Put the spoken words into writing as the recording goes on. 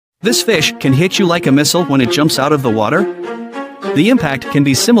This fish can hit you like a missile when it jumps out of the water. The impact can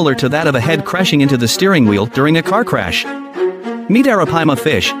be similar to that of a head crashing into the steering wheel during a car crash. Meet Arapaima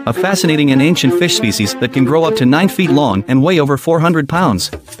fish, a fascinating and ancient fish species that can grow up to 9 feet long and weigh over 400 pounds.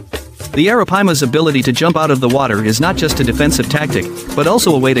 The Arapaima's ability to jump out of the water is not just a defensive tactic, but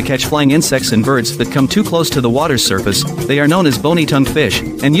also a way to catch flying insects and birds that come too close to the water's surface. They are known as bony-tongued fish,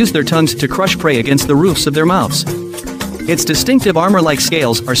 and use their tongues to crush prey against the roofs of their mouths. Its distinctive armor-like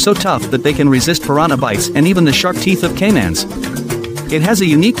scales are so tough that they can resist piranha bites and even the sharp teeth of caimans. It has a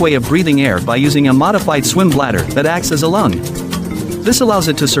unique way of breathing air by using a modified swim bladder that acts as a lung. This allows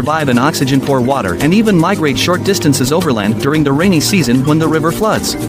it to survive in oxygen-poor water and even migrate short distances overland during the rainy season when the river floods.